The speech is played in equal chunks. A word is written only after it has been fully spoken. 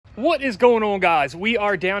What is going on, guys? We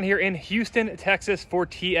are down here in Houston, Texas for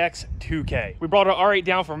TX2K. We brought our R8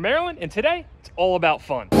 down from Maryland, and today it's all about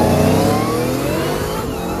fun.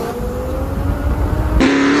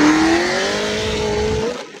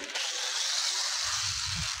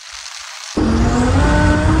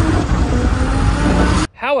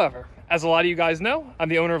 However, as a lot of you guys know, I'm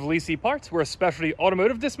the owner of Lee C Parts. We're a specialty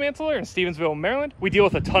automotive dismantler in Stevensville, Maryland. We deal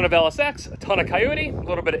with a ton of LSX, a ton of Coyote, a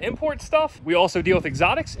little bit of import stuff. We also deal with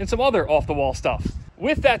exotics and some other off-the-wall stuff.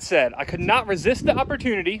 With that said, I could not resist the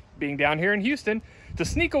opportunity, being down here in Houston, to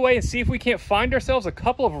sneak away and see if we can't find ourselves a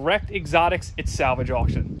couple of wrecked exotics at Salvage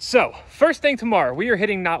Auction. So, first thing tomorrow, we are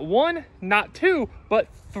hitting not one, not two, but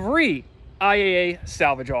 3 IAA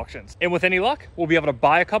Salvage Auctions. And with any luck, we'll be able to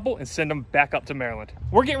buy a couple and send them back up to Maryland.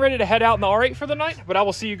 We're getting ready to head out in the R8 for the night, but I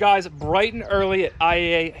will see you guys bright and early at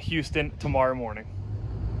IAA Houston tomorrow morning.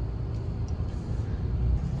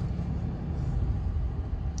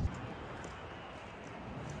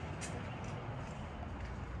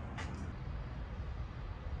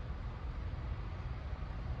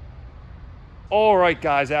 All right,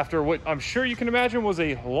 guys, after what I'm sure you can imagine was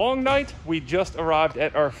a long night, we just arrived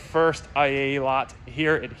at our first IAA lot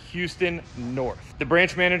here at Houston North. The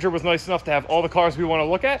branch manager was nice enough to have all the cars we want to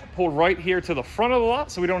look at pulled right here to the front of the lot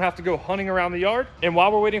so we don't have to go hunting around the yard. And while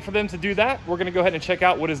we're waiting for them to do that, we're going to go ahead and check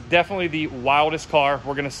out what is definitely the wildest car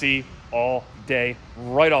we're going to see all day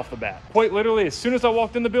right off the bat. Quite literally, as soon as I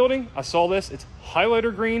walked in the building, I saw this. It's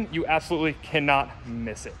highlighter green. You absolutely cannot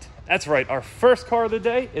miss it. That's right, our first car of the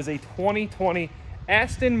day is a 2020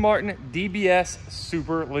 Aston Martin DBS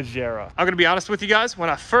Superleggera. I'm gonna be honest with you guys, when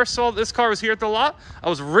I first saw this car was here at the lot, I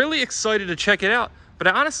was really excited to check it out, but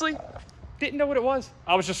I honestly didn't know what it was.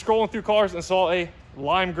 I was just scrolling through cars and saw a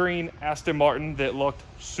lime green Aston Martin that looked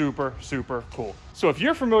super, super cool. So if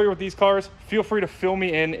you're familiar with these cars, feel free to fill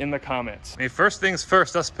me in the comments. I mean, first things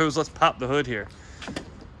first, I suppose let's pop the hood here.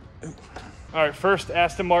 All right, first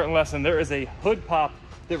Aston Martin lesson. There is a hood pop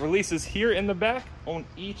that releases here in the back on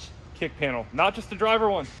each kick panel, not just the driver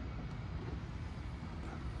one.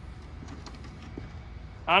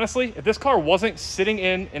 Honestly, if this car wasn't sitting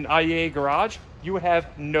in an IAA garage, you would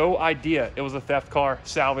have no idea it was a theft car,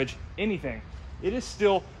 salvage, anything. It is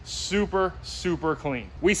still super, super clean.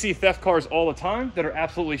 We see theft cars all the time that are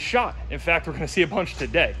absolutely shot. In fact, we're gonna see a bunch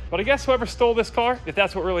today. But I guess whoever stole this car, if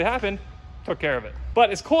that's what really happened, took care of it. But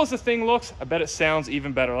as cool as this thing looks, I bet it sounds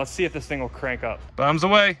even better. Let's see if this thing will crank up. Bombs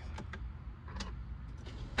away.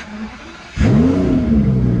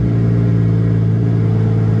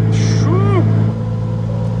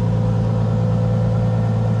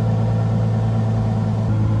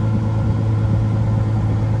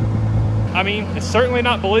 I mean, it's certainly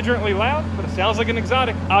not belligerently loud, but it sounds like an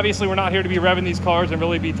exotic. Obviously, we're not here to be revving these cars and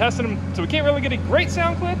really be testing them, so we can't really get a great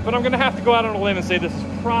sound clip, but I'm gonna have to go out on a limb and say this is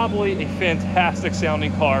probably a fantastic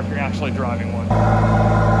sounding car if you're actually driving one.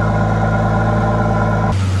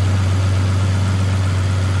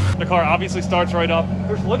 The car obviously starts right up.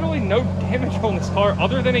 There's literally no damage on this car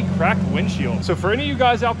other than a cracked windshield. So for any of you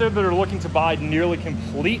guys out there that are looking to buy nearly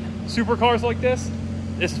complete supercars like this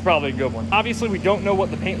is probably a good one. Obviously, we don't know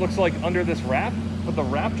what the paint looks like under this wrap, but the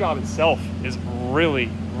wrap job itself is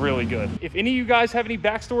really, really good. If any of you guys have any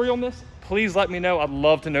backstory on this, please let me know. I'd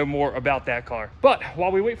love to know more about that car. But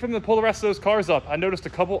while we wait for them to pull the rest of those cars up, I noticed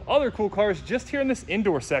a couple other cool cars just here in this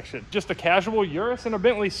indoor section. Just a casual Urus and a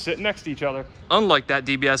Bentley sitting next to each other. Unlike that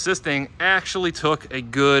DBS, this thing actually took a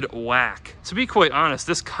good whack. To be quite honest,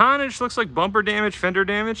 this kind of just looks like bumper damage, fender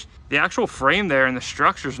damage. The actual frame there and the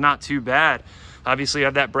structure's not too bad. Obviously, I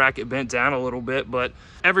have that bracket bent down a little bit, but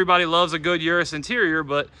everybody loves a good Urus interior,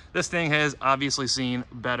 but this thing has obviously seen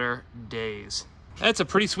better days. That's a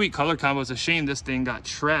pretty sweet color combo. It's a shame this thing got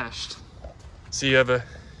trashed. So you have a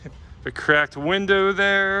cracked window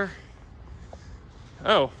there.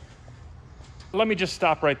 Oh, let me just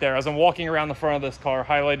stop right there. As I'm walking around the front of this car,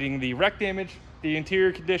 highlighting the wreck damage, the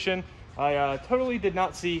interior condition, I totally did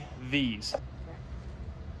not see these.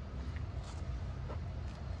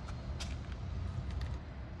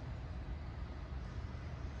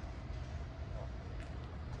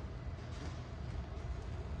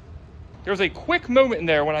 There was a quick moment in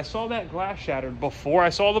there when I saw that glass shattered before I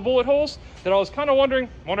saw the bullet holes that I was kind of wonder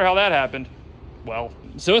how that happened. Well,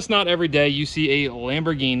 so it's not every day you see a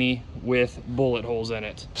Lamborghini with bullet holes in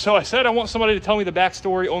it. So I said I want somebody to tell me the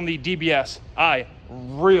backstory on the DBS. I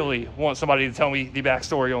really want somebody to tell me the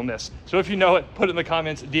backstory on this. So if you know it, put it in the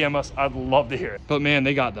comments, DM us. I'd love to hear it. But man,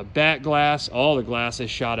 they got the back glass, all the glass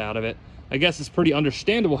is shot out of it. I guess it's pretty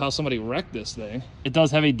understandable how somebody wrecked this thing. It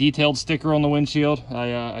does have a detailed sticker on the windshield.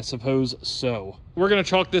 I suppose so. We're gonna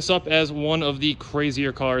chalk this up as one of the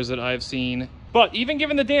crazier cars that I've seen But even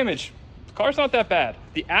given the damage, the car's not that bad.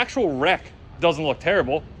 The actual wreck doesn't look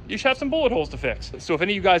terrible. You just have some bullet holes to fix. So if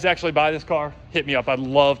any of you guys actually buy this car, hit me up. I'd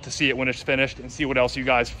love to see it when it's finished and see what else you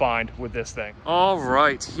guys find with this thing. All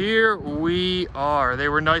right, here we are. They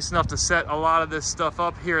were nice enough to set a lot of this stuff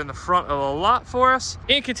up here in the front of the lot for us.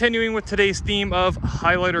 And continuing with today's theme of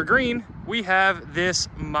highlighter green, we have this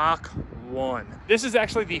Mach 1. This is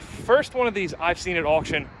actually the first one of these I've seen at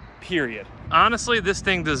auction, period. Honestly, this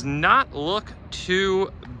thing does not look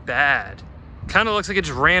too bad. Kind of looks like it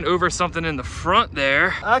just ran over something in the front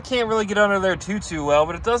there. I can't really get under there too well,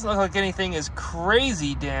 but it doesn't look like anything is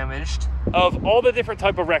crazy damaged. Of all the different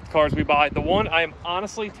type of wrecked cars we buy, the one I am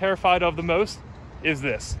honestly terrified of the most is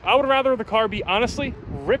this. I would rather the car be honestly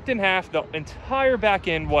ripped in half, the entire back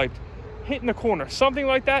end wiped, hit in the corner, something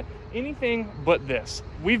like that. Anything but this.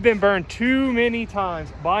 We've been burned too many times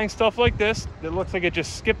buying stuff like this that looks like it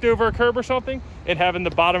just skipped over a curb or something and having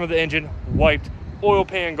the bottom of the engine wiped, oil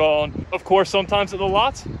pan gone. Of course, sometimes at the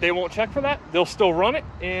lots, they won't check for that. They'll still run it,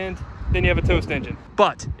 and then you have a toast engine.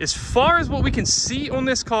 But as far as what we can see on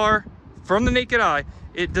this car from the naked eye,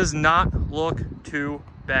 it does not look too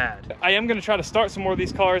bad. I am gonna try to start some more of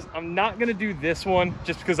these cars. I'm not gonna do this one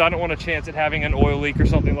just because I don't want a chance at having an oil leak or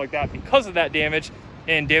something like that because of that damage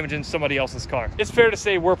and damaging somebody else's car. It's fair to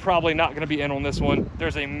say we're probably not going to be in on this one.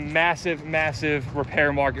 There's a massive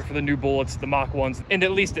repair market for the new bullets, the Mach 1s, and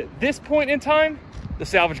at least at this point in time, the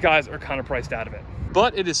salvage guys are kind of priced out of it.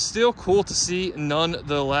 But it is still cool to see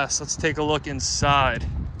nonetheless. Let's take a look inside.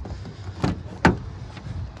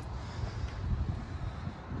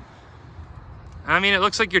 I mean, it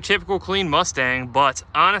looks like your typical clean Mustang, but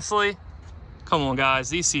honestly, come on guys,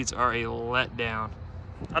 these seats are a letdown.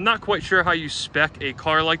 I'm not quite sure how you spec a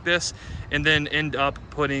car like this and then end up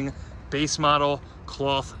putting base model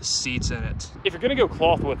cloth seats in it. If you're gonna go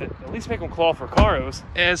cloth with it, at least make them cloth Recaros.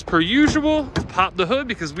 As per usual, pop the hood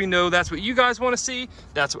because we know that's what you guys wanna see.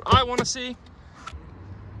 That's what I wanna see.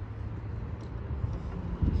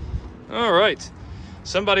 All right.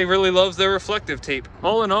 Somebody really loves their reflective tape.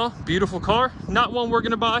 All in all, beautiful car. Not one we're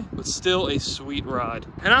gonna buy, but still a sweet ride.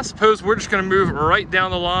 And I suppose we're just gonna move right down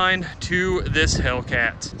the line to this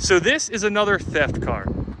Hellcat. So this is another theft car.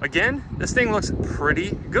 Again, this thing looks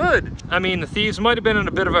pretty good. I mean, the thieves might have been in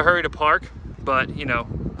a bit of a hurry to park, but you know,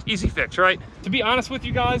 easy fix, right? To be honest with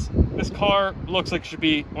you guys, this car looks like it should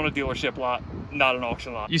be on a dealership lot, not an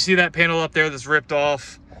auction lot. You see that panel up there that's ripped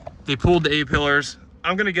off? They pulled the A-pillars.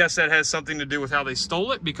 I'm gonna guess that has something to do with how they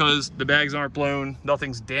stole it because the bags aren't blown,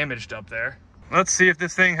 nothing's damaged up there. Let's see if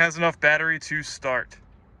this thing has enough battery to start.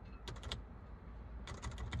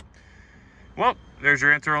 Well, there's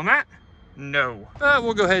your answer on that. No.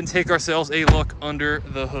 We'll go ahead and take ourselves a look under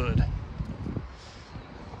the hood.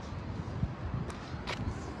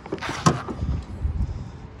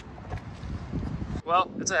 Well,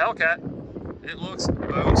 it's a Hellcat. It looks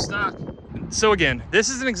bone stock. So again, this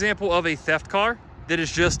is an example of a theft car that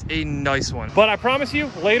is just a nice one. But I promise you,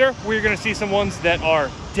 later, we're gonna see some ones that are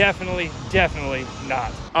definitely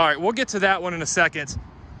not. All right, we'll get to that one in a second.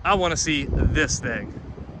 I wanna see this thing.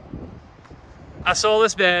 I saw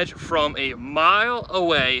this badge from a mile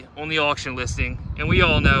away on the auction listing, and we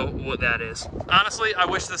all know what that is. Honestly, I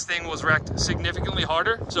wish this thing was wrecked significantly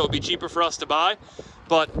harder, so it'd be cheaper for us to buy,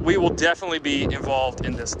 but we will definitely be involved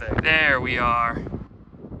in this thing. There we are.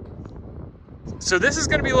 So this is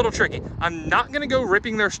gonna be a little tricky. I'm not gonna go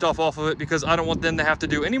ripping their stuff off of it because I don't want them to have to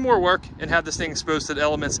do any more work and have this thing exposed to the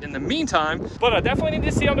elements in the meantime, but I definitely need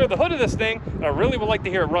to see under the hood of this thing, and I really would like to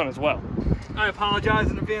hear it run as well. I apologize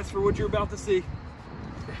in advance for what you're about to see.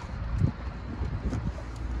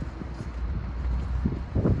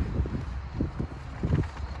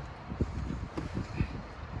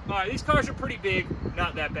 All right, these cars are pretty big,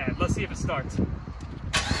 not that bad. Let's see if it starts.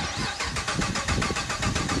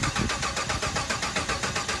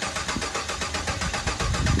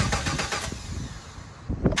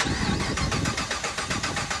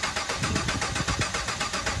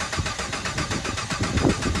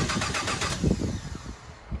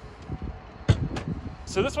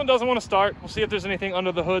 So this one doesn't want to start. We'll see if there's anything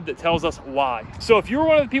under the hood that tells us why. So if you were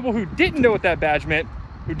one of the people who didn't know what that badge meant,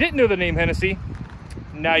 who didn't know the name Hennessy,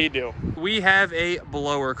 now you do. We have a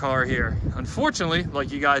blower car here. Unfortunately,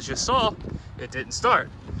 like you guys just saw, it didn't start.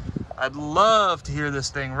 I'd love to hear this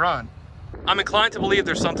thing run. I'm inclined to believe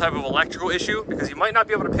there's some type of electrical issue because you might not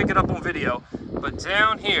be able to pick it up on video, but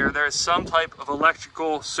down here, there's some type of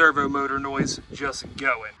electrical servo motor noise just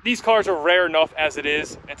going. These cars are rare enough as it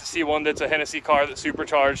is, and to see one that's a Hennessy car that's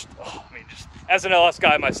supercharged, oh, I mean, just as an LS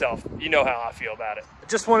guy myself, you know how I feel about it. I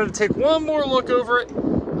just wanted to take one more look over it.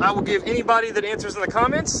 I will give anybody that answers in the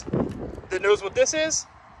comments that knows what this is,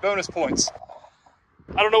 bonus points.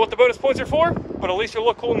 I don't know what the bonus points are for, but at least you'll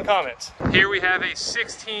look cool in the comments. Here we have a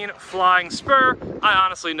 16 Flying Spur. I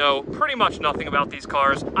honestly know pretty much nothing about these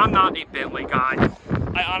cars. I'm not a Bentley guy.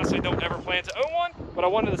 I honestly don't ever plan to own one, but I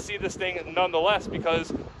wanted to see this thing nonetheless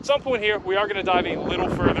because at some point here, we are gonna dive a little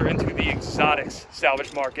further into the exotics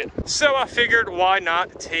salvage market. So I figured why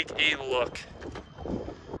not take a look.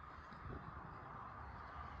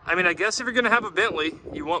 I mean, I guess if you're gonna have a Bentley,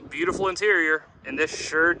 you want beautiful interior, and this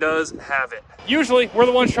sure does have it. Usually, we're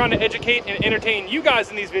the ones trying to educate and entertain you guys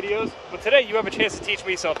in these videos, but today you have a chance to teach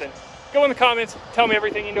me something. Go in the comments, tell me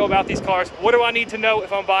everything you know about these cars. What do I need to know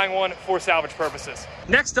if I'm buying one for salvage purposes?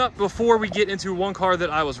 Next up, before we get into one car that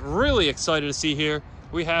I was really excited to see here,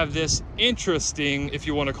 we have this interesting, if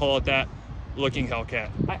you want to call it that, looking Hellcat.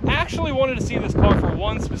 I actually wanted to see this car for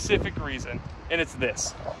one specific reason, and it's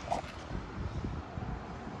this.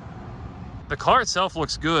 The car itself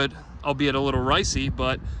looks good, albeit a little ricey,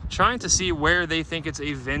 but trying to see where they think it's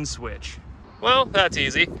a VIN switch. Well, that's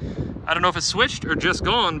easy. I don't know if it's switched or just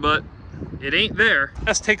gone, but it ain't there.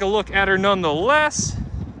 Let's take a look at her nonetheless.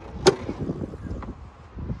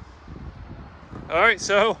 All right,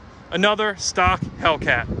 so another stock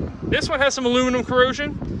Hellcat. This one has some aluminum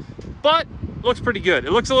corrosion, but looks pretty good.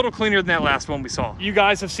 It looks a little cleaner than that last one we saw. You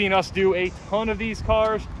guys have seen us do a ton of these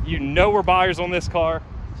cars. You know we're buyers on this car.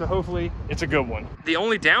 So hopefully it's a good one. The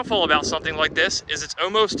only downfall about something like this is it's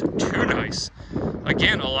almost too nice.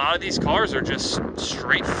 Again, a lot of these cars are just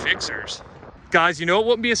straight fixers. Guys, you know it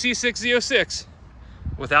wouldn't be a C6 Z06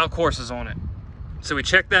 without courses on it. So we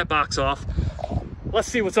checked that box off. Let's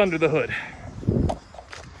see what's under the hood.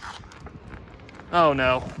 Oh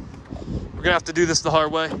no, we're gonna have to do this the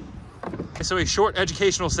hard way. So a short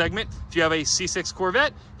educational segment. If you have a C6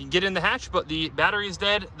 Corvette, you can get in the hatch, but the battery is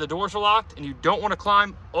dead, the doors are locked, and you don't want to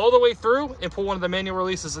climb all the way through and pull one of the manual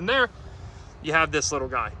releases in there, you have this little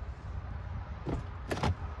guy.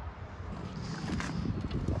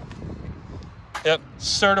 Yep,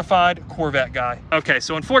 certified Corvette guy. Okay,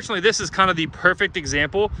 so unfortunately, this is kind of the perfect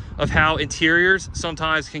example of how interiors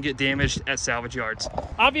sometimes can get damaged at salvage yards.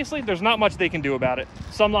 Obviously, there's not much they can do about it.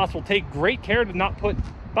 Some lots will take great care to not put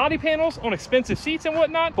body panels on expensive seats and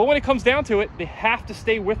whatnot, but when it comes down to it, they have to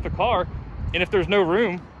stay with the car, and if there's no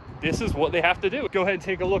room, this is what they have to do. Go ahead and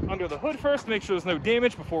take a look under the hood first to make sure there's no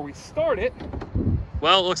damage before we start it.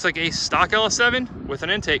 Well, it looks like a stock LS7 with an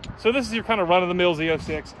intake. So this is your kind of run-of-the-mill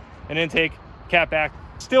Z06, an intake, cat back.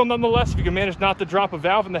 Still, nonetheless, if you can manage not to drop a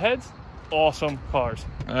valve in the heads, awesome cars.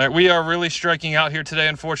 All right, we are really striking out here today,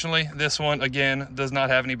 unfortunately. This one, again, does not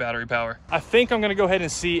have any battery power. I think I'm gonna go ahead and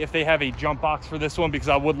see if they have a jump box for this one because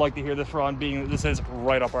I would like to hear this run, being that this is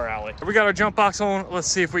right up our alley. We got our jump box on. Let's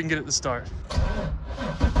see if we can get it to start.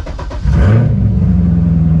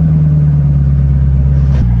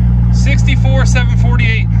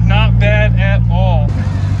 $64,748, not bad at all.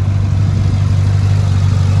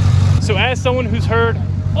 So as someone who's heard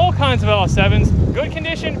all kinds of LS7s, good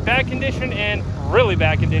condition, bad condition, and really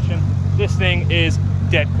bad condition, this thing is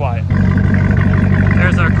dead quiet.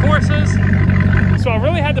 There's our courses. So I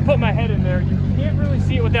really had to put my head in there. You can't really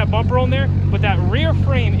see it with that bumper on there, but that rear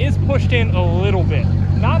frame is pushed in a little bit.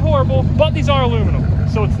 Not horrible, but these are aluminum,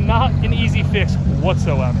 so it's not an easy fix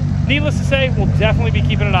whatsoever. Needless to say, we'll definitely be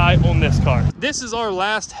keeping an eye on this car. This is our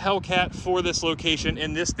last Hellcat for this location,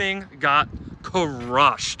 and this thing got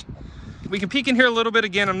crushed. We can peek in here a little bit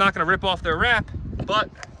again. I'm not going to rip off their wrap, but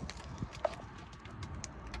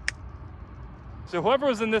so whoever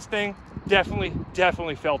was in this thing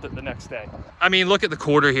definitely felt it the next day. I mean, look at the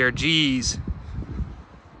quarter here. Jeez.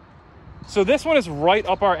 So this one is right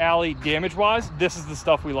up our alley damage-wise. This is the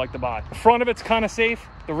stuff we like to buy. The front of it's kind of safe.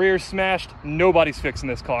 The rear's smashed. Nobody's fixing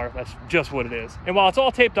this car. That's just what it is. And while it's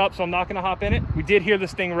all taped up, so I'm not going to hop in it, we did hear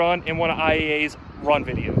this thing run in one of IAA's run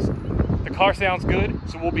videos. The car sounds good,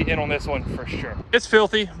 so we'll be in on this one for sure. It's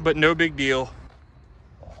filthy, but no big deal.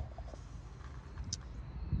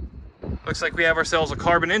 Looks like we have ourselves a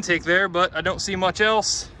carbon intake there, but I don't see much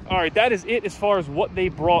else. All right, that is it as far as what they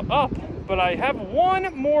brought up. But I have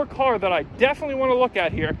one more car that I definitely want to look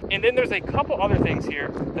at here. And then there's a couple other things here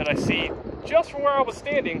that I see just from where I was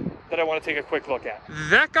standing that I want to take a quick look at.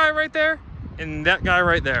 That guy right there and that guy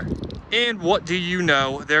right there. And what do you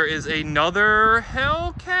know? There is another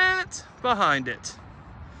Hellcat behind it.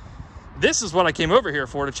 This is what I came over here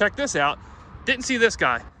for, to check this out. Didn't see this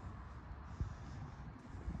guy.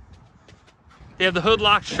 They have the hood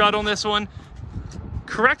locked shut on this one.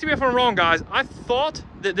 Correct me if I'm wrong, guys. I thought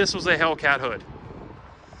that this was a Hellcat hood.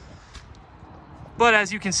 But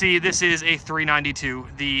as you can see, this is a 392,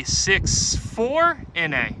 the 6.4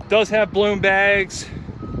 NA. Does have blown bags.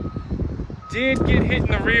 Did get hit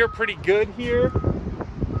in the rear pretty good here.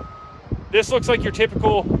 This looks like your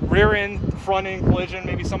typical rear end, front end collision.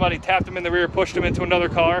 Maybe somebody tapped them in the rear, pushed them into another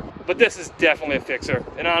car. But this is definitely a fixer.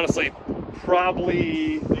 And honestly,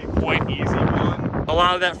 probably a quite easy one. A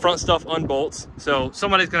lot of that front stuff unbolts, so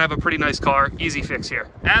somebody's gonna have a pretty nice car. Easy fix here.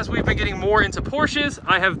 As we've been getting more into Porsches,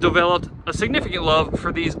 I have developed a significant love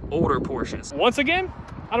for these older Porsches. Once again,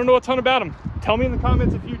 I don't know a ton about them. Tell me in the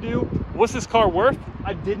comments if you do. What's this car worth?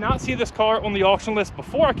 I did not see this car on the auction list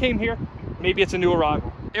before I came here. Maybe it's a new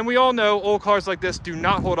arrival. And we all know old cars like this do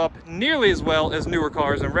not hold up nearly as well as newer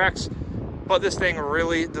cars and wrecks, but this thing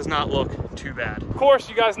really does not look too bad. Of course,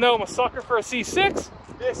 you guys know I'm a sucker for a C6.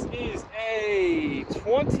 This is a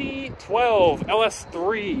 2012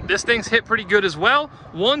 LS3. This thing's hit pretty good as well.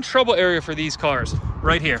 One trouble area for these cars,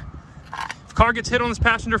 right here. If car gets hit on this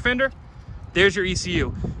passenger fender, there's your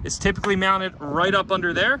ECU. It's typically mounted right up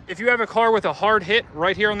under there. If you have a car with a hard hit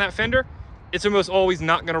right here on that fender, it's almost always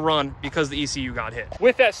not gonna run because the ECU got hit.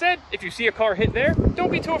 With that said, if you see a car hit there,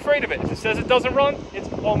 don't be too afraid of it. If it says it doesn't run,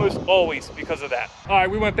 it's almost always because of that. All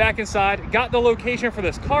right, we went back inside, got the location for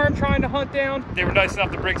this car I'm trying to hunt down. They were nice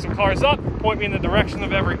enough to bring some cars up, point me in the direction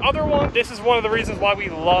of every other one. This is one of the reasons why we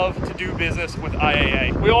love to do business with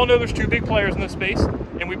IAA. We all know there's two big players in this space,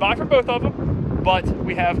 and we buy from both of them. But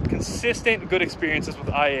we have consistent good experiences with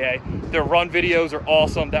IAA. Their run videos are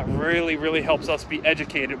awesome. That really, really helps us be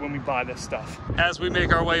educated when we buy this stuff. As we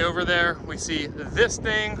make our way over there, we see this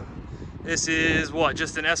thing. This is what,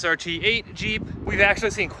 just an SRT8 Jeep. We've actually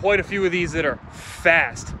seen quite a few of these that are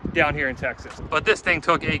fast down here in Texas. But this thing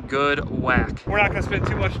took a good whack. We're not gonna spend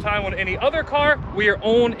too much time on any other car. We are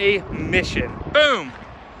on a mission. Boom.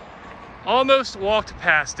 Almost walked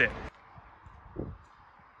past it.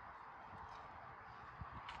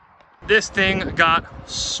 This thing got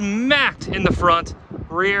smacked in the front.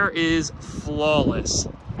 Rear is flawless.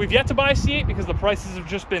 We've yet to buy a C8 because the prices have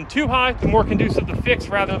just been too high. They're more conducive to fix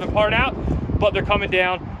rather than part out, but they're coming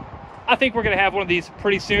down. I think we're gonna have one of these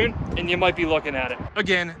pretty soon, and you might be looking at it.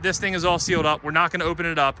 Again, this thing is all sealed up. We're not gonna open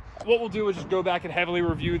it up. What we'll do is just go back and heavily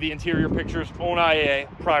review the interior pictures on IAA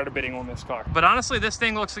prior to bidding on this car. But honestly, this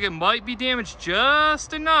thing looks like it might be damaged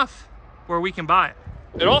just enough where we can buy it.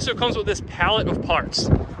 It also comes with this pallet of parts.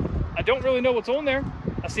 I don't really know what's on there.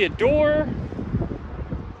 I see a door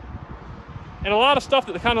and a lot of stuff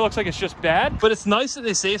that kind of looks like it's just bad, but it's nice that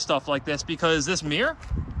they save stuff like this because this mirror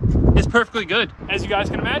is perfectly good. As you guys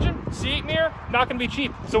can imagine, C8 mirror, not gonna be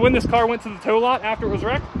cheap. So when this car went to the tow lot after it was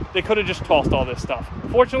wrecked, they could have just tossed all this stuff.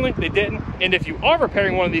 Fortunately, they didn't. And if you are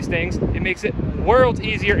repairing one of these things, it makes it worlds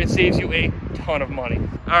easier and saves you a ton of money.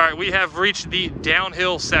 All right, we have reached the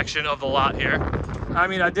downhill section of the lot here. I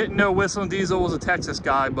mean, I didn't know Whistling Diesel was a Texas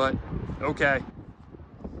guy, but okay.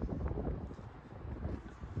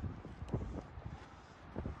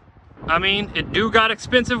 I mean, it do got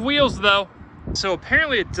expensive wheels though. So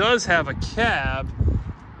apparently it does have a cab.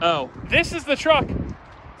 Oh, this is the truck.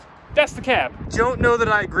 That's the cab. Don't know that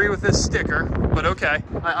I agree with this sticker, but okay.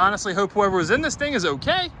 I honestly hope whoever was in this thing is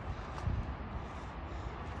okay.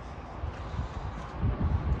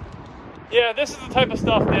 Yeah, this is the type of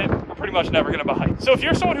stuff that we're pretty much never gonna buy. So if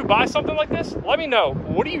you're someone who buys something like this, let me know.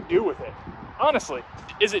 What do you do with it? Honestly,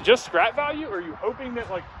 is it just scrap value? Or are you hoping that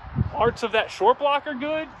like parts of that short block are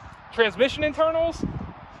good? Transmission internals?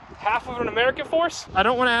 Half of an American Force? I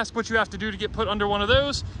don't wanna ask what you have to do to get put under one of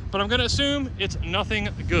those, but I'm gonna assume it's nothing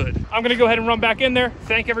good. I'm gonna go ahead and run back in there.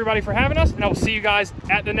 Thank everybody for having us, and I will see you guys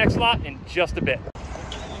at the next lot in just a bit.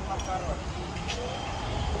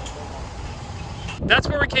 That's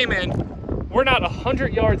where we came in. We're not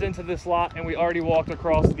 100 yards into this lot and we already walked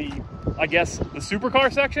across the, I guess, the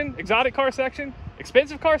supercar section, exotic car section,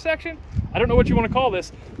 expensive car section. I don't know what you want to call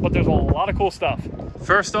this, but there's a lot of cool stuff.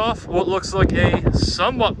 First off, what looks like a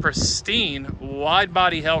somewhat pristine wide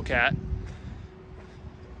body Hellcat.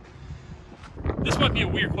 This might be a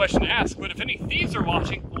weird question to ask, but if any thieves are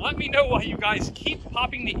watching, let me know why you guys keep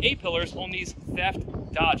popping the A-pillars on these theft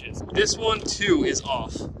Dodges. This one too is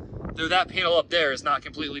off. Though that panel up there is not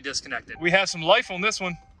completely disconnected. We have some life on this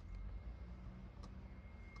one.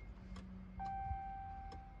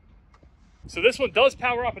 So this one does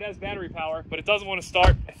power up, it has battery power, but it doesn't want to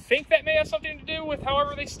start. I think that may have something to do with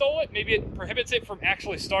however they stole it. Maybe it prohibits it from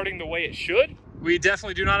actually starting the way it should. We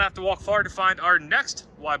definitely do not have to walk far to find our next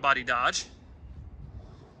wide body Dodge.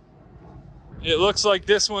 It looks like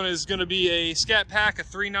this one is gonna be a Scat Pack, a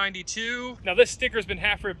 392. Now this sticker's been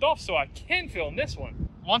half ripped off, so I can film this one.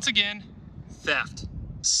 Once again, theft.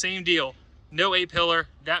 Same deal. No A-pillar,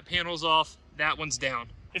 that panel's off, that one's down.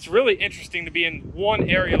 It's really interesting to be in one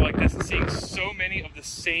area like this and seeing so many of the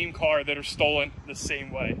same car that are stolen the same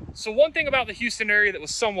way. So one thing about the Houston area that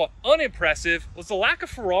was somewhat unimpressive was the lack of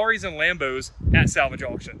Ferraris and Lambos at Salvage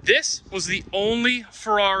Auction. This was the only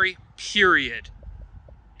Ferrari, period,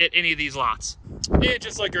 at any of these lots. And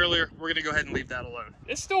just like earlier, we're gonna go ahead and leave that alone.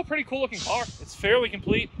 It's still a pretty cool looking car. It's fairly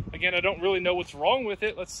complete. Again, I don't really know what's wrong with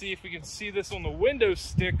it. Let's see if we can see this on the window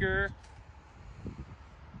sticker.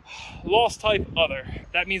 Lost type other.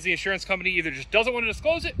 That means the insurance company either just doesn't want to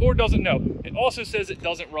disclose it or doesn't know. It also says it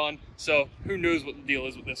doesn't run, so who knows what the deal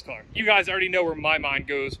is with this car. You guys already know where my mind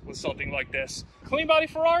goes with something like this. Clean body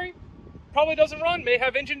Ferrari, probably doesn't run, may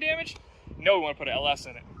have engine damage. No, we want to put an LS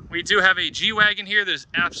in it. We do have a G-Wagon here that is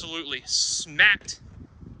absolutely smacked.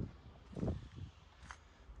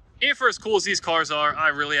 And for as cool as these cars are, I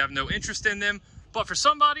really have no interest in them. But for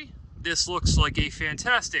somebody, this looks like a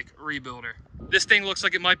fantastic rebuilder. This thing looks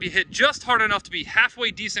like it might be hit just hard enough to be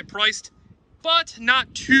halfway decent priced, but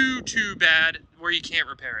not too bad where you can't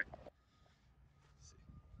repair it.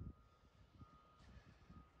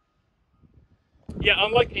 Yeah,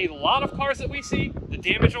 unlike a lot of cars that we see, the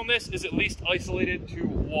damage on this is at least isolated to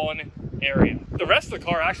one area. The rest of the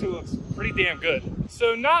car actually looks pretty damn good.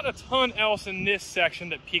 So not a ton else in this section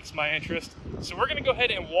that piques my interest. So we're gonna go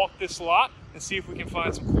ahead and walk this lot and see if we can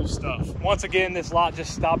find some cool stuff. Once again, this lot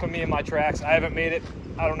just stopping me in my tracks. I haven't made it,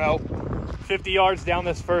 I don't know, 50 yards down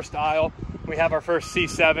this first aisle. We have our first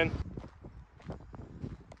C7.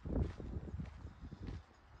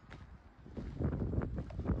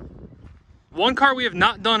 One car we have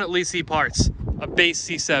not done at least C parts, a base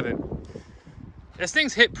C7. This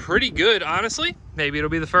thing's hit pretty good, honestly. Maybe it'll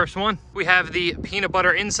be the first one. We have the peanut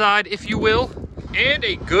butter inside, if you will, and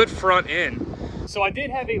a good front end. So I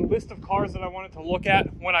did have a list of cars that I wanted to look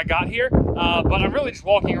at when I got here, but I'm really just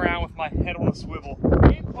walking around with my head on a swivel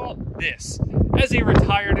and caught this. As a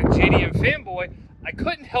retired JDM fanboy, I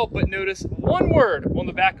couldn't help but notice one word on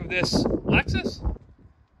the back of this Lexus.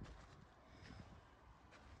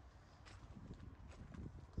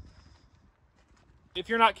 If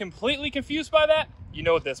you're not completely confused by that, you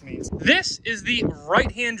know what this means. This is the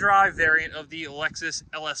right-hand drive variant of the Lexus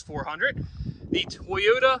LS400, the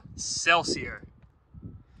Toyota Celsior.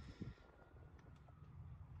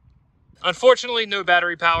 Unfortunately, no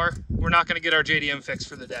battery power. We're not going to get our JDM fixed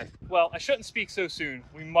for the day. Well, I shouldn't speak so soon.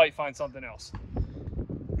 We might find something else.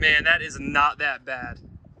 Man, that is not that bad.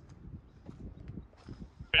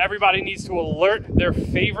 Everybody needs to alert their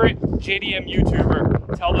favorite JDM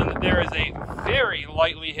YouTuber. Tell them that there is a very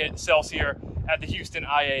lightly hit Celsior at the Houston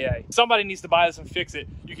IAA. Somebody needs to buy this and fix it.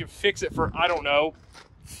 You can fix it for, I don't know,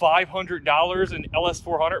 $500 in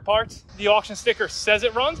LS400 parts. The auction sticker says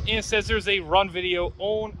it runs and says there's a run video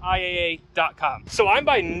on IAA.com. So I'm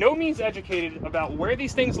by no means educated about where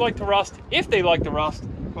these things like to rust, if they like to rust,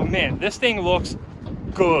 but man, this thing looks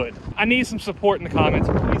good. I need some support in the comments.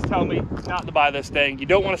 Please tell me not to buy this thing. You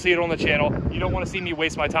don't want to see it on the channel. You don't want to see me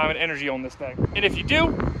waste my time and energy on this thing. And if you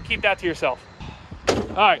do, keep that to yourself.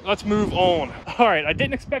 All right, let's move on. All right, I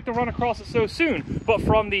didn't expect to run across it so soon, but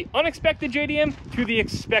from the unexpected JDM to the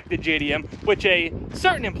expected JDM, which a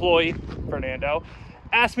certain employee, Fernando,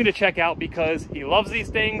 asked me to check out because he loves these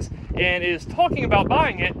things and is talking about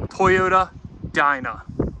buying it. Toyota Dyna.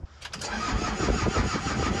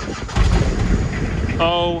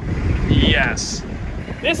 Oh, yes.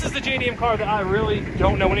 This is the JDM car that I really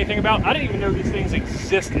don't know anything about. I didn't even know these things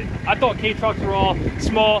existed. I thought K-trucks were all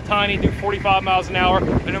small, tiny, do 45 miles an hour,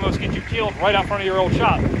 and almost get you killed right out front of your old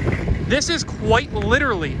shop. This is quite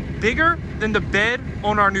literally bigger than the bed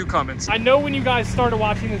on our new Cummins. I know when you guys started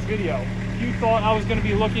watching this video, you thought I was going to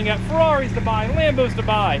be looking at Ferraris to buy, Lambos to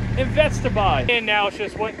buy, and Vets to buy. And now it's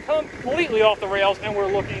just went completely off the rails, and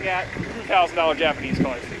we're looking at $2,000 Japanese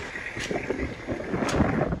cars.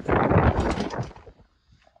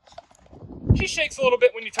 She shakes a little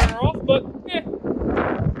bit when you turn her off, but eh.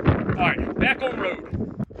 All right, back on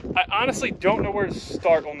road. I honestly don't know where to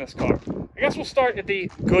start on this car. I guess we'll start at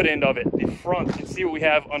the good end of it, the front, and see what we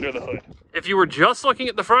have under the hood. If you were just looking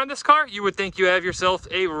at the front of this car, you would think you have yourself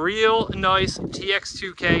a real nice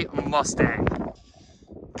TX2K Mustang.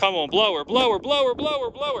 Come on, blower, blower, blower,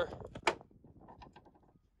 blower, blower.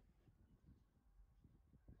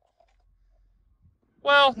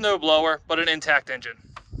 Well, no blower, but an intact engine.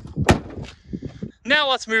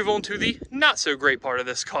 Now let's move on to the not so great part of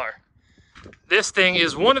this car. This thing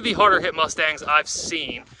is one of the harder hit Mustangs I've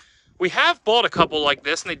seen. We have bought a couple like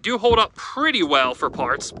this and they do hold up pretty well for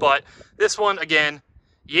parts, but this one, again,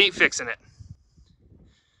 you ain't fixing it.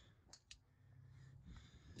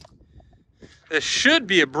 This should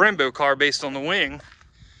be a Brembo car based on the wing.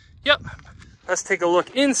 Yep, let's take a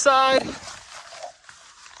look inside.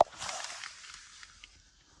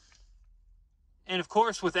 And of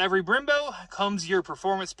course, with every Brembo comes your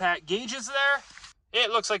performance pack gauges there.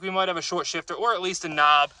 It looks like we might have a short shifter or at least a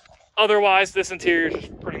knob. Otherwise, this interior is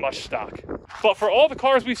just pretty much stock. But for all the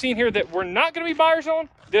cars we've seen here that we're not going to be buyers on,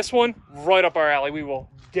 this one, right up our alley. We will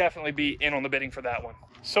definitely be in on the bidding for that one.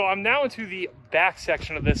 So I'm now into the back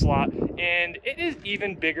section of this lot, and it is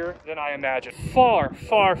even bigger than I imagined. Far,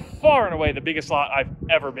 far, far and away the biggest lot I've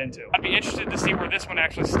ever been to. I'd be interested to see where this one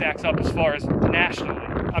actually stacks up as far as nationally.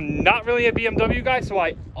 I'm not really a BMW guy, so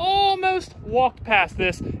I almost walked past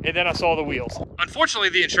this, and then I saw the wheels. Unfortunately,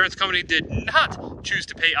 the insurance company did not choose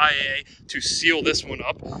to pay IAA to seal this one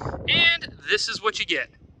up, and this is what you get.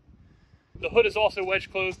 The hood is also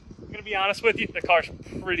wedge closed. I'm gonna be honest with you, the car's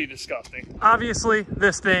pretty disgusting. Obviously,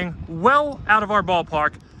 this thing, well out of our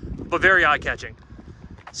ballpark, but very eye-catching.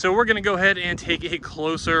 So we're gonna go ahead and take a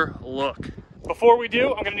closer look. Before we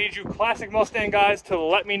do, I'm gonna need you classic Mustang guys to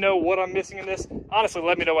let me know what I'm missing in this. Honestly,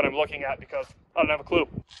 let me know what I'm looking at because I don't have a clue.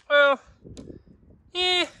 Well,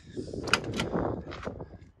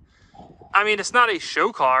 I mean, it's not a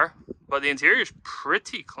show car, but the interior is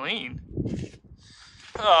pretty clean.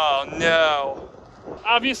 Oh no.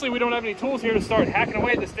 Obviously, we don't have any tools here to start hacking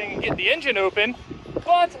away at this thing and get the engine open,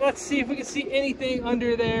 but let's see if we can see anything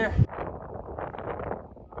under there.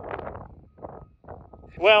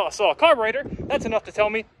 Well, I saw a carburetor. That's enough to tell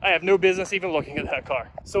me I have no business even looking at that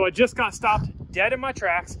car. So I just got stopped dead in my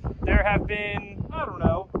tracks. There have been, I don't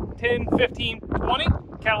know, 10, 15, 20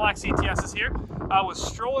 Cadillac CTSs here. I was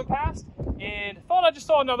strolling past and thought I just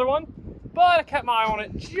saw another one, but I kept my eye on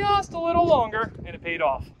it just a little longer and it paid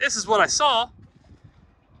off. This is what I saw.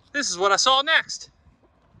 This is what I saw next.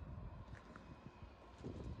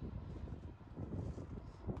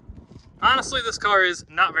 Honestly, this car is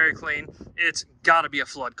not very clean. It's gotta be a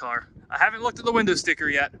flood car. I haven't looked at the window sticker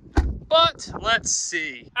yet, but let's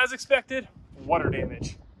see. As expected, water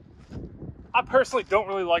damage. I personally don't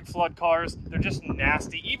really like flood cars. They're just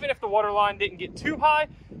nasty. Even if the water line didn't get too high,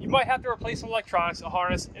 you might have to replace some electronics, a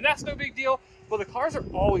harness, and that's no big deal, but the cars are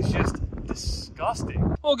always just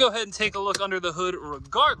disgusting. We'll go ahead and take a look under the hood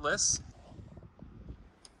regardless.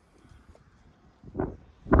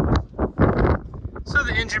 So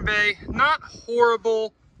the engine bay, not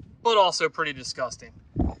horrible, but also pretty disgusting.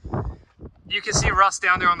 You can see rust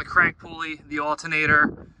down there on the crank pulley, the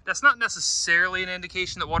alternator. That's not necessarily an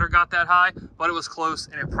indication that water got that high, but it was close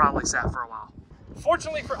and it probably sat for a while.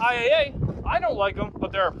 Fortunately for IAA, I don't like them,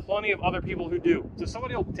 but there are plenty of other people who do. So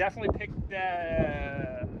somebody will definitely pick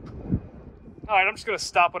that. All right, I'm just gonna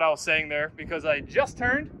stop what I was saying there because I just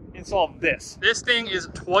turned and saw this. This thing is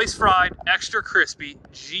twice fried, extra crispy,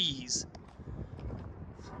 jeez.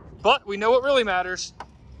 But we know what really matters.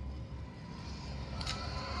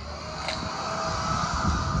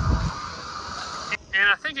 And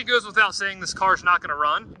I think it goes without saying this car's not gonna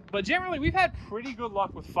run, but generally we've had pretty good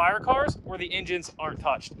luck with fire cars where the engines aren't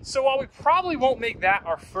touched. So while we probably won't make that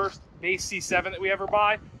our first base C7 that we ever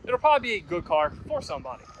buy, it'll probably be a good car for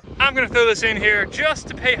somebody. I'm gonna throw this in here just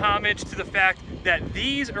to pay homage to the fact that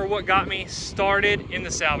these are what got me started in the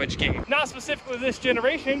salvage game. Not specifically this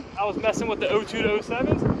generation, I was messing with the 02 to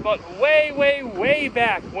 07s, but way, way, way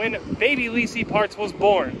back when baby Lisi Parts was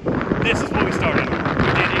born, this is what we started.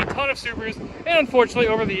 We did a ton of Subarus, and unfortunately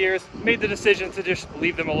over the years, made the decision to just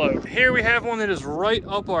leave them alone. Here we have one that is right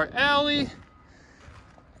up our alley.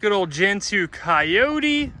 Good old Gen 2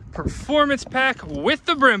 Coyote performance pack with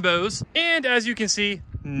the Brembos, and as you can see,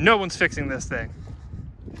 no one's fixing this thing.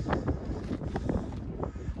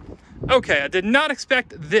 Okay, I did not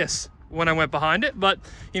expect this when I went behind it, but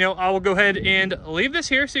you know, I will go ahead and leave this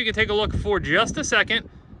here so you can take a look for just a second.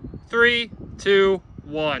 3, 2,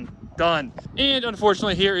 1, done. And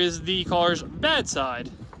unfortunately, here is the car's bad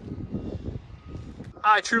side.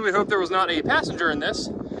 I truly hope there was not a passenger in this.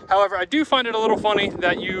 However, I do find it a little funny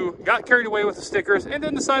that you got carried away with the stickers and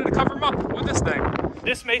then decided to cover them up with this thing.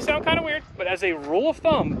 This may sound kind of weird, but as a rule of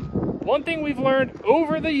thumb, one thing we've learned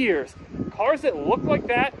over the years, cars that look like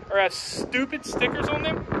that or have stupid stickers on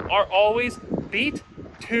them are always beat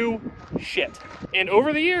to shit. And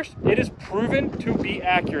over the years, it is proven to be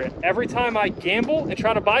accurate. Every time I gamble and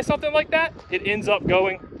try to buy something like that, it ends up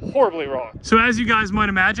going horribly wrong. So as you guys might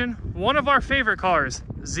imagine, one of our favorite cars,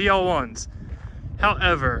 ZL1s.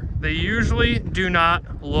 However, they usually do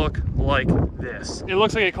not look like this. It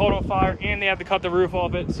looks like it caught on fire and they had to cut the roof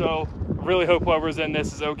off it, so I really hope whoever's in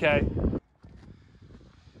this is okay.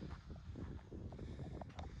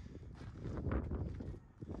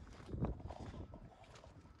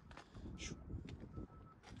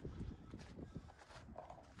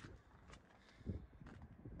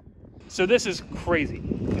 So this is crazy.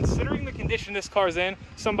 Considering the condition condition this car's in,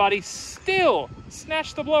 somebody still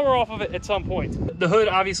snatched the blower off of it at some point. The hood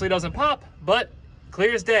obviously doesn't pop, but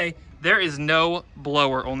clear as day, there is no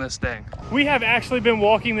blower on this thing. We have actually been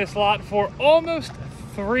walking this lot for almost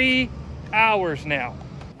 3 hours now.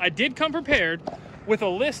 I did come prepared with a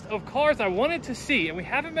list of cars I wanted to see, and we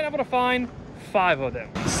haven't been able to find 5 of them.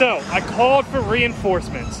 So I called for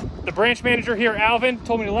reinforcements. The branch manager here, Alvin,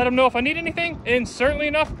 told me to let him know if I need anything, and certainly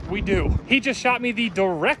enough, we do. He just shot me the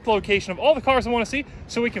direct location of all the cars I want to see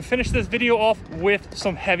so we can finish this video off with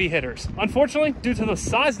some heavy hitters. Unfortunately, due to the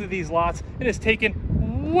size of these lots, it has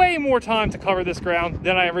taken way more time to cover this ground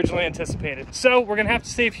than I originally anticipated. So we're gonna have to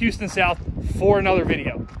save Houston South for another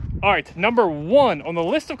video. All right, number 1 on the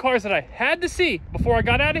list of cars that I had to see before I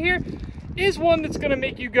got out of here is one that's gonna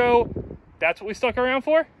make you go, that's what we stuck around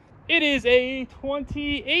for? It is a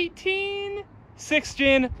 2018 6th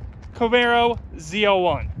Gen Camaro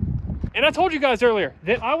ZL1. And I told you guys earlier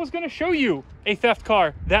that I was gonna show you a theft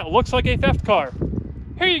car that looks like a theft car.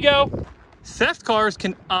 Here you go. Theft cars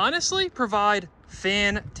can honestly provide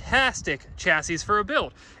fantastic chassis for a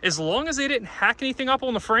build. As long as they didn't hack anything up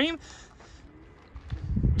on the frame,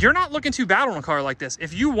 you're not looking too bad on a car like this.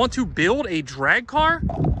 If you want to build a drag car,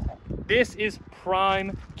 this is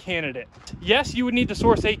prime candidate. Yes, you would need to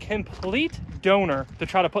source a complete donor to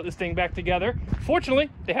try to put this thing back together. Fortunately,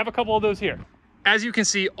 they have a couple of those here. As you can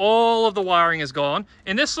see, all of the wiring is gone,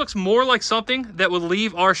 and this looks more like something that would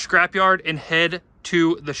leave our scrapyard and head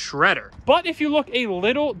to the shredder. But if you look a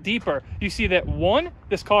little deeper, you see that 1,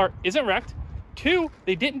 this car isn't wrecked. 2,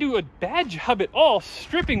 they didn't do a bad job at all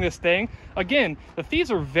stripping this thing. Again, the thieves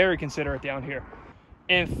are very considerate down here.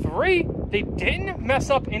 And 3, they didn't mess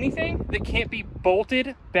up anything that can't be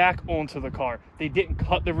bolted back onto the car. They didn't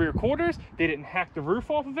cut the rear quarters. They didn't hack the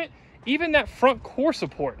roof off of it. Even that front core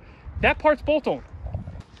support, that part's bolt on.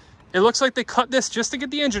 It looks like they cut this just to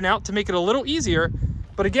get the engine out to make it a little easier.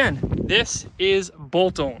 But again, this is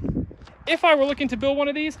bolt on. If I were looking to build one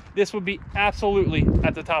of these, this would be absolutely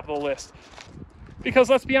at the top of the list. Because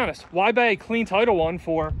let's be honest, why buy a clean title one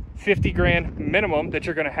for 50 grand minimum that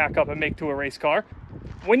you're gonna hack up and make to a race car,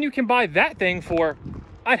 when you can buy that thing for,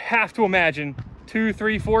 I'd have to imagine, 2,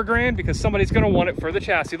 3, 4 grand, because somebody's gonna want it for the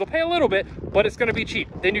chassis. They'll pay a little bit, but it's gonna be cheap.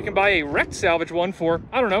 Then you can buy a wrecked salvage one for,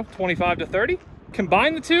 I don't know, 25 to 30.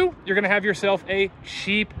 Combine the two, you're gonna have yourself a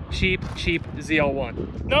cheap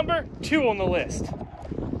ZL1. Number 2 on the list.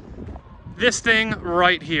 This thing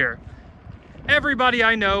right here. Everybody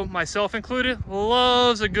I know, myself included,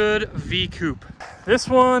 loves a good V coupe. This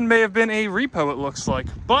one may have been a repo, it looks like.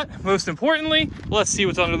 But most importantly, let's see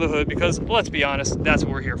what's under the hood, because let's be honest, that's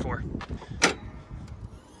what we're here for.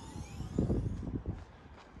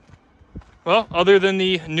 Well, other than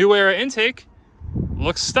the new era intake,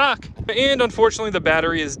 looks stock. And unfortunately, the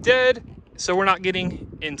battery is dead, so we're not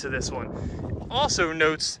getting into this one. Also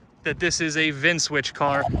notes that this is a VIN switch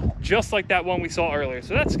car, just like that one we saw earlier.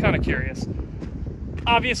 So that's kind of curious.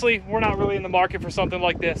 Obviously, we're not really in the market for something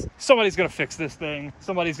like this. Somebody's gonna fix this thing.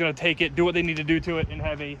 Somebody's gonna take it, do what they need to do to it, and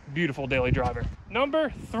have a beautiful daily driver.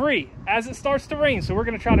 Number 3, as it starts to rain, so we're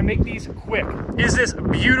gonna try to make these quick, is this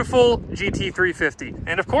beautiful GT350.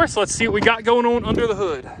 And of course, let's see what we got going on under the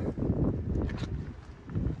hood.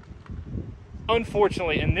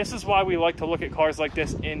 Unfortunately, and this is why we like to look at cars like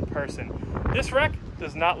this in person, this wreck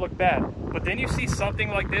does not look bad, but then you see something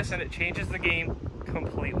like this and it changes the game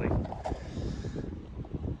completely.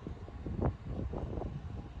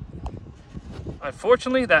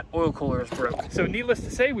 Unfortunately, that oil cooler is broke. So needless to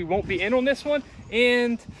say, we won't be in on this one,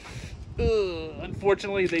 and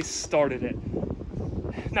unfortunately, they started it.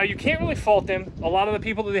 Now, you can't really fault them. A lot of the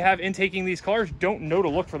people that they have intaking these cars don't know to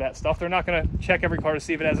look for that stuff. They're not gonna check every car to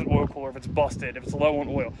see if it has an oil cooler, if it's busted, if it's low on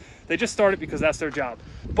oil. They just start it because that's their job.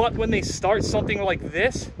 But when they start something like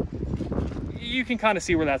this, you can kind of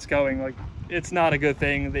see where that's going. Like, it's not a good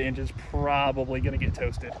thing. The engine's probably gonna get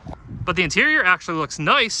toasted. But the interior actually looks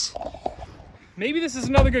nice. Maybe this is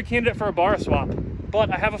another good candidate for a bar swap, but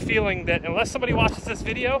I have a feeling that unless somebody watches this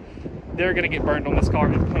video, they're gonna get burned on this car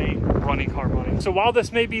and pay running car money. So while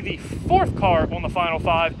this may be the 4th car on the final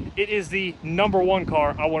 5, it is the number 1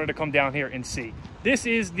 car I wanted to come down here and see. This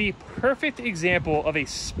is the perfect example of a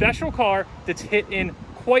special car that's hit in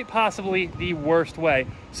quite possibly the worst way.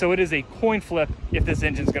 So it is a coin flip if this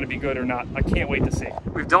engine's gonna be good or not. I can't wait to see.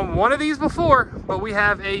 We've done one of these before, but we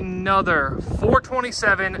have another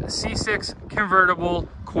 427 C6 convertible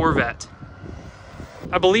Corvette.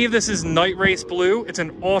 I believe this is Night Race Blue. It's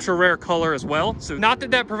an ultra rare color as well. So not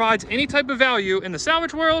that that provides any type of value in the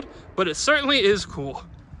salvage world, but it certainly is cool.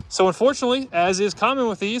 So unfortunately, as is common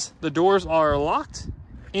with these, the doors are locked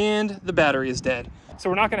and the battery is dead. So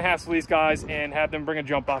we're not going to hassle these guys and have them bring a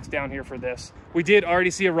jump box down here for this. We did already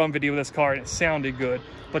see a run video of this car and it sounded good,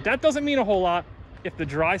 but that doesn't mean a whole lot if the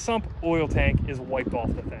dry sump oil tank is wiped off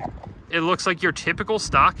the thing. It looks like your typical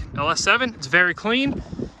stock LS7. It's very clean.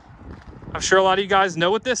 I'm sure a lot of you guys know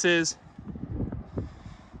what this is.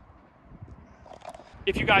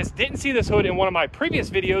 If you guys didn't see this hood in one of my previous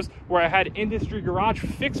videos where I had Industry Garage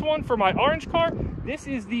fix one for my orange car, this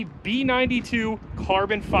is the B92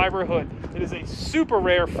 carbon fiber hood. It is a super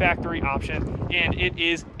rare factory option and it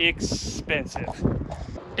is expensive.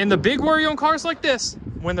 And the big worry on cars like this,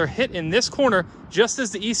 when they're hit in this corner, just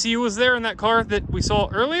as the ECU was there in that car that we saw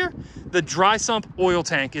earlier, the dry sump oil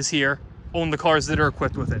tank is here on the cars that are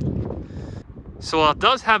equipped with it. So while it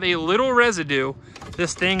does have a little residue,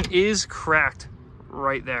 this thing is cracked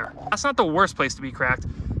right there. That's not the worst place to be cracked.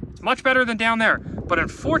 It's much better than down there. But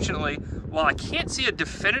unfortunately, while I can't see a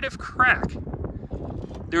definitive crack,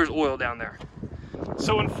 there's oil down there.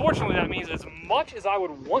 So unfortunately, that means as much as I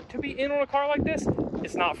would want to be in on a car like this,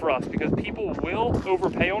 it's not for us because people will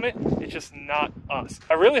overpay on it. It's just not us.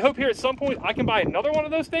 I really hope here at some point I can buy another one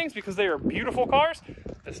of those things because they are beautiful cars.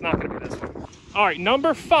 It's not going to be this one. All right,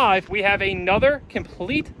 number 5, we have another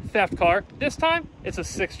complete theft car. This time, it's a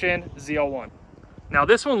 6th gen ZL1. Now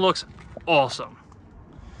this one looks awesome.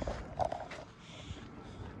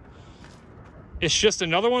 It's just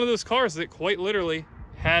another one of those cars that quite literally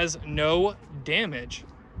has no damage.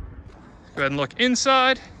 Go ahead and look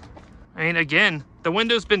inside. I mean, again, the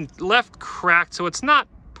window's been left cracked, so it's not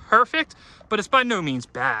perfect, but it's by no means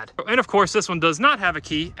bad. And of course, this one does not have a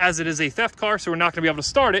key as it is a theft car, so we're not gonna be able to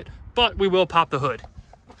start it, but we will pop the hood.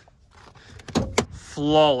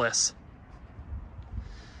 Flawless.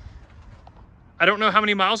 I don't know how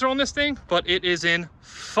many miles are on this thing, but it is in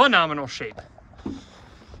phenomenal shape.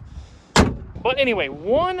 But anyway,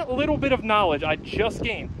 one little bit of knowledge I just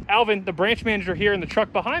gained. Alvin, the branch manager here in the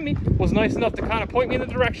truck behind me, was nice enough to kind of point me in the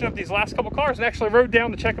direction of these last couple cars and actually rode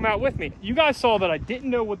down to check them out with me. You guys saw that I didn't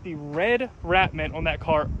know what the red wrap meant on that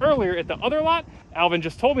car earlier at the other lot. Alvin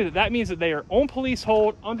just told me that that means that they are on police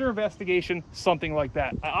hold, under investigation, something like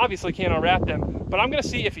that. I obviously can't unwrap them, but I'm gonna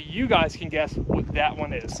see if you guys can guess what that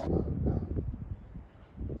one is.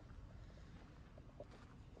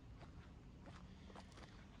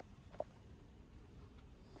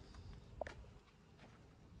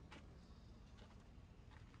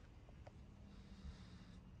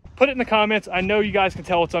 Put it in the comments. I know you guys can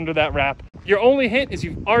tell what's under that wrap. Your only hint is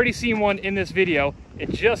you've already seen one in this video.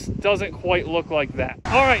 It just doesn't quite look like that.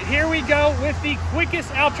 All right, here we go with the quickest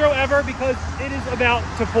outro ever because it is about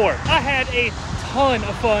to pour. I had a ton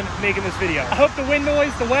of fun making this video. I hope the wind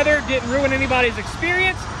noise, the weather didn't ruin anybody's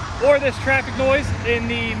experience or this traffic noise in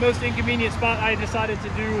the most inconvenient spot I decided to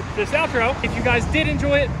do this outro. If you guys did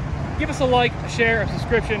enjoy it, give us a like, a share, a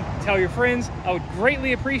subscription, tell your friends. I would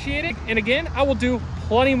greatly appreciate it. And again, I will do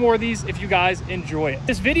plenty more of these if you guys enjoy it.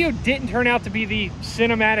 This video didn't turn out to be the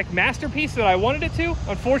cinematic masterpiece that I wanted it to.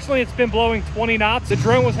 Unfortunately, it's been blowing 20 knots. The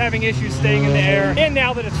drone was having issues staying in the air. And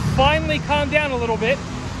now that it's finally calmed down a little bit,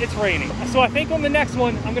 it's raining. So I think on the next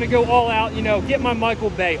one, I'm gonna go all out, you know, get my Michael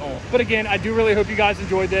Bay on. But again, I do really hope you guys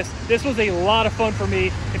enjoyed this. This was a lot of fun for me.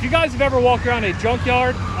 If you guys have ever walked around a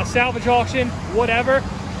junkyard, a salvage auction, whatever,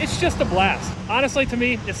 it's just a blast. Honestly, to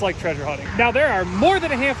me, it's like treasure hunting. Now, there are more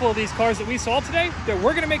than a handful of these cars that we saw today that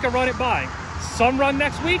we're gonna make a run at buying. Some run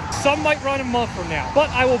next week, some might run a month from now. But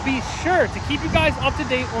I will be sure to keep you guys up to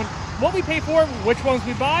date on what we pay for, which ones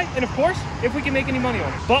we buy, and of course, if we can make any money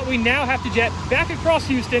on it. But we now have to jet back across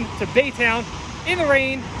Houston to Baytown in the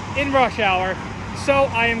rain, in rush hour. So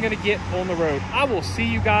I am gonna get on the road. I will see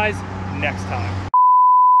you guys next time.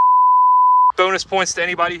 Bonus points to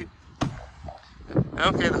anybody.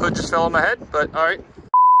 Okay, the hood just fell on my head, but all right.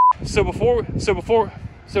 So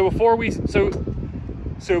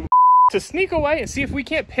to sneak away and see if we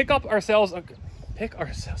can't pick ourselves,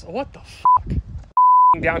 what the fuck?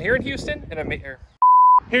 Down here in Houston, and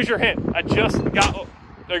here's your hint. I just got, oh,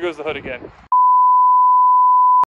 there goes the hood again.